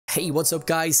Hey, what's up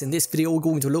guys? In this video we're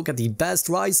going to look at the best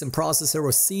Ryzen processor or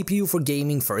CPU for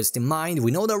gaming first in mind.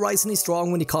 We know that Ryzen is strong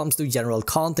when it comes to general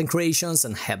content creations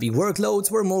and heavy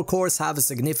workloads where more cores have a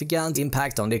significant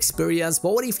impact on the experience,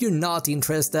 but what if you're not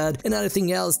interested in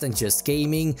anything else than just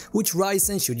gaming? Which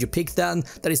Ryzen should you pick then?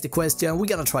 That is the question we're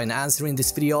gonna try and answer in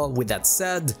this video. With that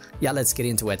said, yeah, let's get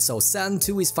into it. So Zen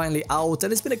 2 is finally out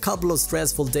and it's been a couple of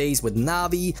stressful days with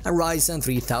Navi and Ryzen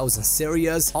 3000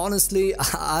 series. Honestly,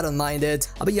 I don't mind it.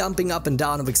 I've been jumping up and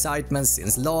down of excitement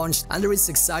since launch, and there is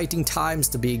exciting times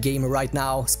to be a gamer right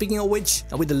now. Speaking of which,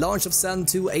 with the launch of Zen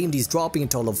 2, AMD is dropping a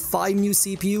total of 5 new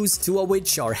CPUs, 2 of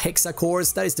which are hexa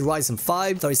cores, that is the Ryzen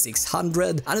 5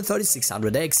 3600 and the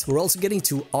 3600X. We're also getting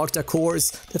 2 octa cores,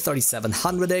 the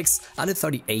 3700X and the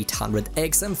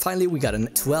 3800X, and finally we got a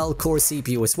 12 core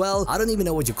CPU as well. I don't even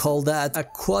know what you call that, a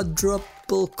quadruple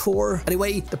core.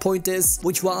 Anyway, the point is,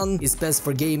 which one is best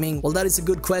for gaming? Well, that is a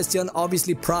good question.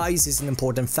 Obviously price is an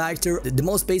important factor. The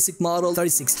most basic model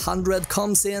 3600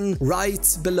 comes in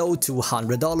right below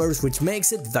 $200, which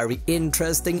makes it very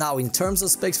interesting. Now in terms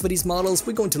of specs for these models,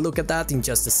 we're going to look at that in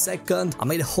just a second. I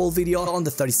made a whole video on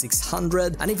the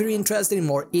 3600, and if you're interested in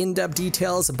more in-depth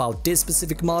details about this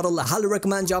specific model, I highly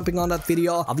recommend jumping on that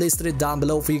video. I've listed it down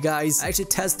below for you guys. I actually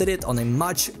tested it on a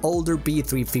much older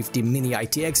B350 mini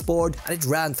ITX board and it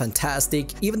ran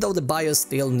fantastic, even though the BIOS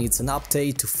still needs an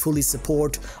update to fully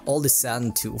support all the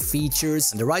Zen 2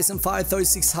 features. And the Ryzen 5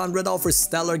 3600 offers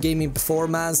stellar gaming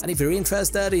performance, and if you're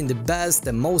interested in the best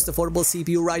and most affordable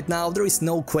CPU right now, there is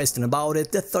no question about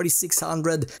it. The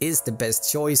 3600 is the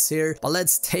best choice here, but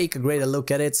let's take a greater look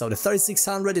at it. So the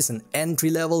 3600 is an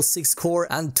entry-level 6-core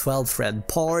and 12-thread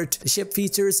part. The chip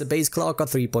features a base clock of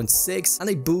 3.6 and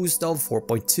a boost of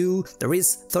 4.2. There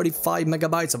is 35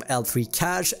 megabytes of L3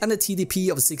 cache and a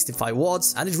TDP of 65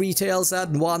 watts, and it retails at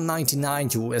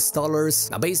 $199 US.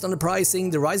 Now based on the pricing,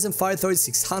 the Ryzen 5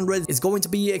 3600 is going to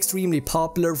be extremely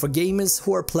popular for gamers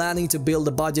who are planning to build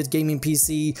a budget gaming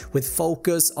PC with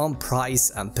focus on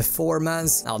price and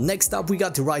performance. Now next up we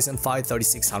got the Ryzen 5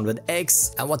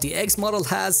 3600X, and what the X model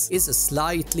has is a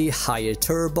slightly higher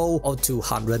turbo of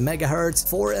 200 MHz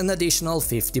for an additional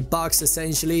 $50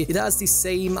 essentially. It has the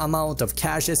same amount of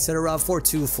cache etc. for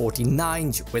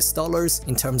 $249 US.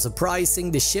 In terms of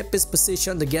pricing, the chip is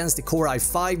positioned against the Core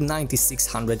i5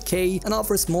 9600K and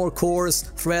offers more cores,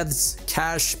 threads,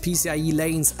 cache, PCIe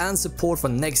lanes, and support for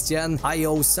next-gen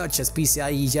I/O such as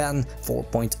PCIe Gen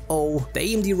 4.0. The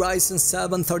AMD Ryzen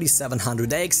 7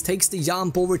 3700X takes the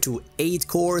jump over to 8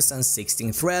 cores and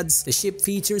 16 threads. The chip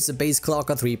features a base clock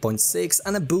of 3.6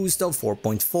 and a boost of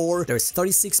 4.4. There's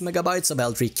 36 megabytes of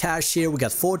L3 cache here. We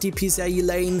got 40 PCIe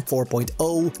lane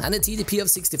 4.0 and a TDP of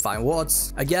 65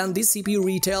 watts. Again, this CPU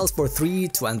retails for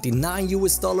 $329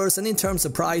 US, and in terms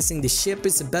of pricing, the chip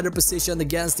is better positioned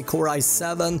against the Core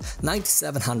i7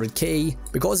 9700K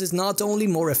because it's not only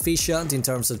more efficient in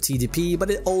terms of TDP, but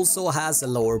it also has a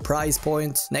lower price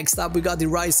point. Next up we got the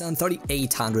Ryzen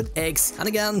 3800X, and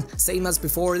again, same as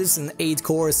before, this is an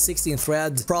 8-core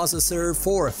 16-thread processor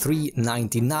for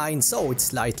 $399, so it's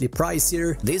slightly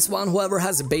pricier. This one, however,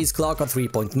 has a base clock of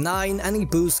 3.9 and a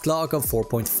boost clock of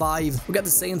 4.5. We got the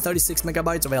same 36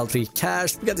 megabytes of L3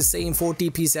 cache, we got the same 40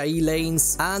 PCIe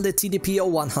lanes and a TDP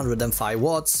of 105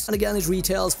 watts, and again it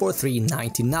retails for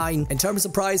 $399. In terms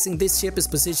of pricing, this chip is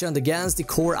positioned against the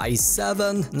Core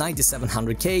i7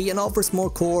 9700K and offers more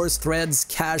cores, threads,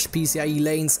 cache, PCIe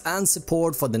lanes, and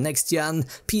support for the next-gen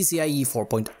PCIe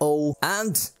 4.0.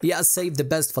 And yeah, save the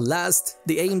best for last,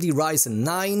 the AMD Ryzen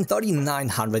 9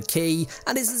 3900K,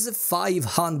 and this is a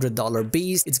 $500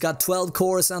 beast. It's got 12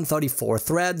 cores and 34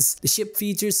 threads. The chip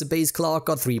features a base clock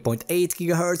of 3.8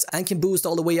 GHz and can boost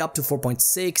all the way up to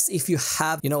 4.6 if you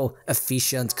have,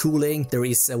 efficient cooling. There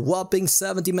is a whopping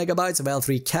 70 megabytes of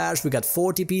L3 cache. We got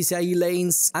 40 PCIe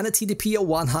lanes and a TDP of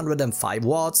 105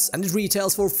 watts, and it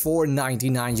retails for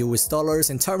 $499 US.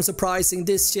 In terms of pricing,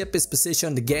 this chip is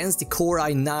positioned against the Core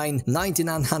i9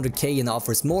 9900K and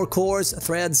offers more cores,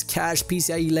 threads, cache,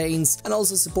 PCIe lanes, and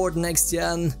also support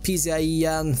next-gen PCIe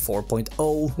Gen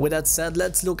 4.0. With that said,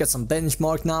 let's look at some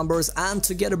benchmark numbers, and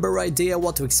to get a better idea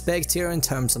what to expect here in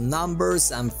terms of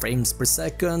numbers and frames per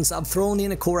second, I've thrown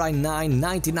in a Core i9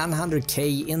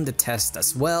 9900K in the test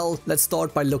as well. Let's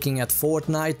start by looking at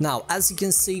Fortnite. Now, as you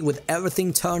can see, with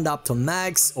everything turned up to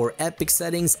max or epic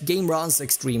settings, game runs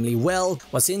extremely well.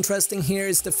 What's interesting here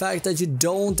is the fact that you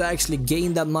don't actually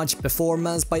gain that much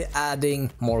performance by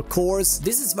adding more cores.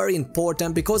 This is very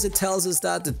important because it tells us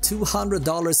that the $200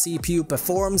 CPU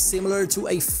performs similar to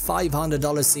a $500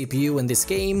 CPU in this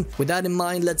game. With that in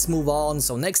mind, let's move on.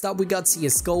 So next up we got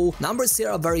csgo. csgo. Numbers here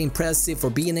are very impressive for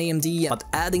being AMD, but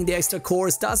adding the extra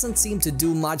cores doesn't seem to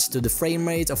do much to the frame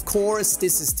rate. Of course,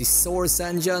 this is the source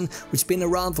engine, which been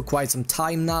around for quite some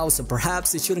time now, so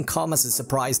perhaps it shouldn't come as a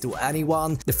surprise to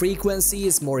anyone. The frequency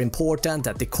is more important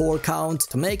than the core count.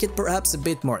 To make it perhaps a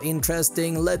bit more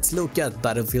interesting, let's look at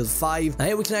Battlefield 5. Now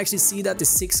here we can actually see that the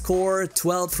 6-core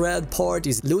 12-thread part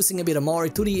is losing a bit of more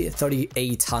to the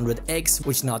 3800X,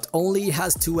 which not only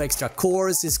has 2 extra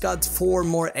cores, it's got 4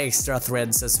 more extra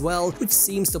threads as well, which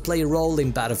seems to play a role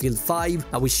in Battlefield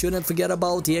 5. Now we shouldn't forget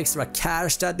about the extra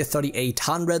cache that the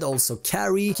 3800 also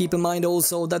carry. Keep in mind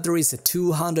also that there is a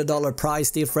 $200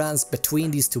 price difference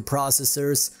between these two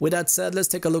processors. With that said, let's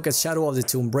take a look at Shadow of the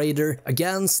Tomb Raider.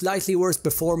 Again, slightly worse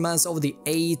performance over the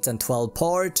 8 and 12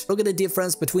 part. Look at the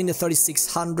difference between the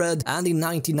 3600 and the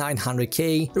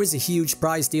 9900K. There is a huge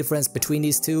price difference between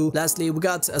these two. Lastly, we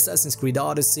got Assassin's Creed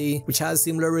Odyssey, which has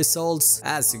similar results,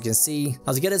 as you can see.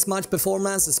 Now, to get as much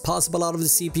performance as possible out of the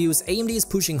CPUs, AMD is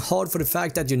pushing hard for the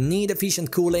fact that you need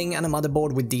efficient cooling and a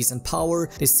motherboard with decent power.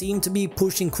 They seem to be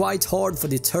pushing quite hard for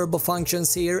the turbo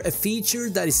functions here, a feature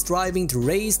that is striving to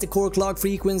raise the core clock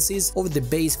frequencies over the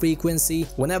base frequency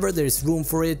whenever there is room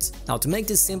for it. Now, to make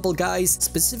this simple, guys,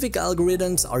 specific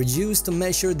algorithms are used to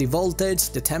measure the voltage,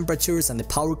 the temperatures and the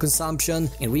power consumption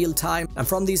in real time, and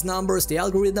from these numbers the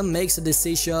algorithm makes a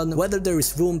decision whether there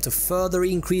is room to further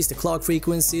increase the clock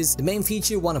frequencies. The main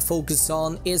feature you want to focus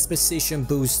on is Precision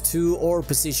Boost 2 or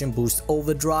Precision Boost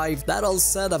Overdrive. That all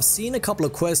said, I've seen a couple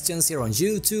of questions here on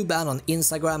YouTube and on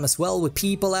Instagram as well, with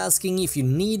people asking if you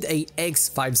need a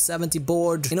X570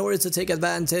 board in order to take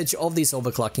advantage of this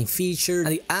overclocking feature,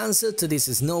 and the answer to this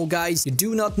is no, guys. You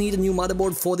do not need a new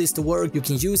motherboard for this to work. You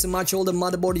can use a much older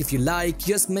motherboard if you like,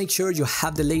 just make sure you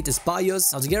have the latest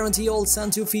BIOS. Now, to guarantee all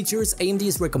Zen 2 features, AMD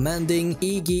is recommending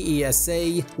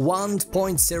EGESA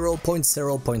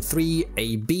 1.0.0.3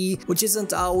 AB, which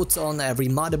isn't out on every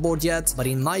motherboard yet, but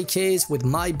in my case, with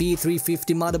my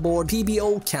B350 motherboard,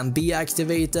 PBO can be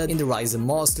activated in the Ryzen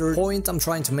Master. Point I'm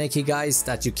trying to make here, guys,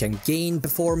 that you can gain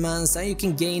performance and you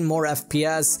can gain more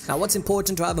FPS. Now, what's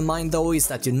important to have in mind though is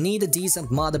that you need a decent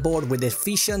motherboard with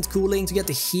efficient cooling to get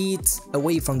the heat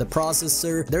away from the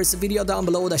processor. There's a video down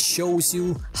below that shows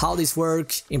you how this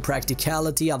works in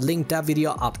practicality. I've linked that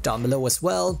video up down below as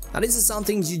well. Now, this is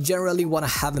something you generally want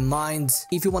to have in mind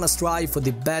if you want to strive for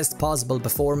the best possible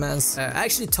performance.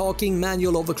 Actually, talking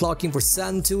manual overclocking for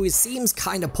Zen 2, it seems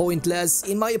kind of pointless.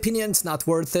 In my opinion, it's not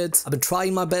worth it. I've been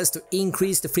trying my best to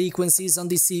increase the frequencies on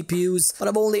these CPUs, but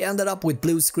I've only ended up with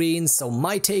blue screens, so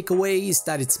my takeaway is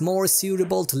that it's more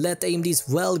suitable to let AMD's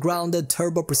well-grounded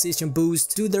turbo precision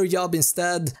boost do their job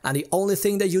instead, and the only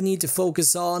thing that you need to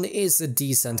focus on is a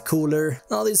decent cooler.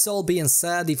 Now, this all being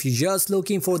said, if you're just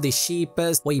looking for the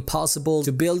cheapest way possible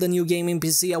to build a new gaming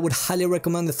PC, I would highly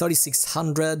recommend the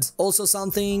 3600. Also,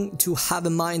 something to have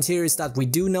in mind here is that we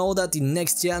do know that the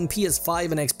next gen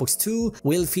PS5 and Xbox 2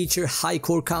 will feature high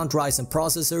core count Ryzen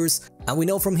processors, and we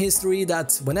know from history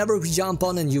that whenever we jump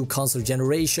on a new console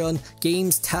generation,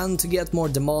 games tend to get more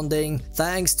demanding,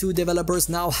 thanks to developers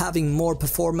now having more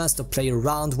performance to play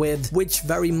around with, which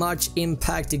very much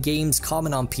impact the games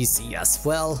coming on PC as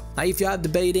well. Now, if you are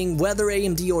debating whether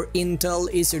AMD or Intel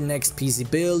is your next PC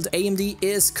build, AMD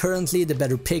is currently the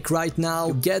better pick right now.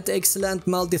 You get excellent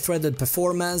multi-threaded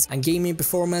performance, and gaming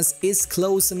performance is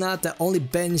close enough that only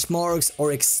benchmarks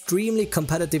or extremely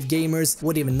competitive gamers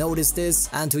would even notice this,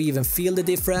 and to even feel the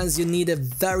difference, you need a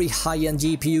very high-end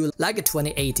GPU like a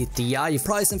 2080 Ti.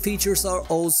 Price and features are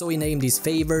also in AMD's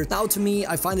favor. Now, to me,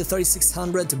 I find the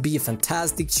 3600 to be a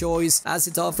fantastic choice as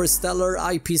it offers stellar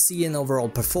IPC and overall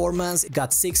performance. It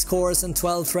got 6 cores and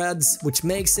 12 threads, which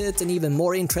makes it an even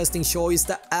more interesting choice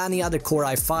than any other Core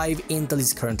i5 Intel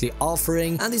is currently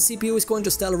offering, and the CPU is going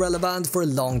to stay relevant for a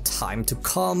long time to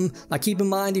come. Now, keep in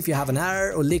mind, if you have an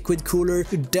air or liquid cooler,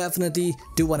 you definitely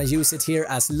do want to use it here,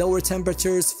 as lower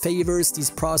temperatures favors these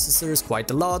processors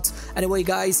quite a lot. Anyway,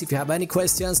 guys, if you have any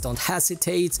questions, don't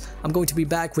hesitate. I'm going to be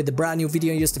back with a brand new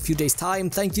video in just a few days time.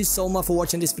 Thank you so much for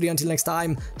watching this video. Until next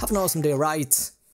time, have an awesome day, right?